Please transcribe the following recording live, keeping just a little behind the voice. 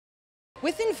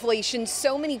With inflation,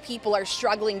 so many people are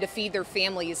struggling to feed their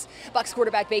families. Bucks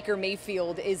quarterback Baker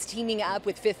Mayfield is teaming up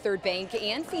with Fifth Third Bank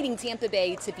and feeding Tampa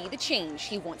Bay to be the change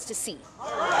he wants to see.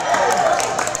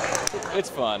 It's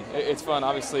fun. It's fun.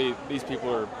 Obviously, these people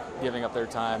are giving up their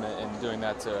time and doing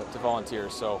that to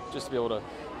volunteers. So just to be able to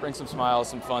bring some smiles,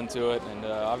 some fun to it, and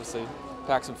obviously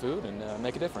pack some food and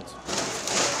make a difference.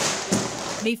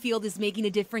 Mayfield is making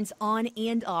a difference on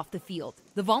and off the field.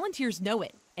 The volunteers know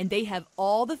it, and they have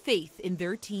all the faith in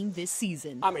their team this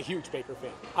season. I'm a huge Baker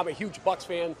fan. I'm a huge Bucks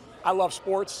fan. I love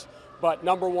sports, but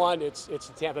number one, it's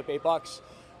the Tampa Bay Bucks.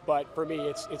 But for me,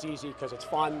 it's easy because it's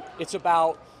fun. It's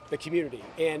about the community.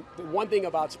 And the one thing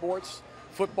about sports,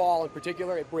 football in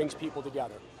particular, it brings people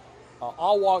together.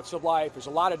 All walks of life, there's a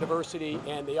lot of diversity,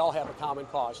 and they all have a common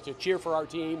cause, to cheer for our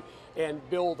team and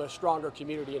build a stronger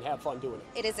community and have fun doing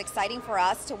it. It is exciting for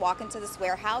us to walk into this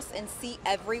warehouse and see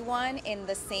everyone in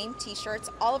the same t-shirts.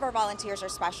 All of our volunteers are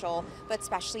special, but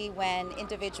especially when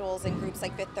individuals and groups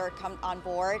like Fifth Third come on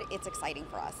board, it's exciting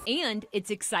for us. And it's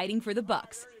exciting for the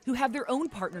Bucks, who have their own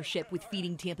partnership with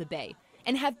Feeding Tampa Bay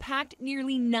and have packed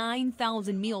nearly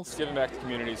 9,000 meals. Giving back to the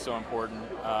community is so important.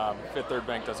 Fifth Third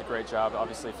Bank does a great job,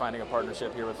 obviously finding a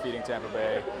partnership here with Feeding Tampa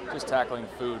Bay, just tackling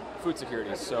food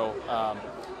security. So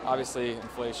obviously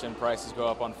inflation, prices go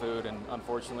up on food, and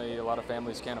unfortunately a lot of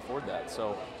families can't afford that.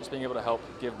 So just being able to help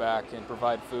give back and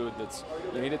provide food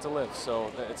you need it to live.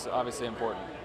 So it's obviously important.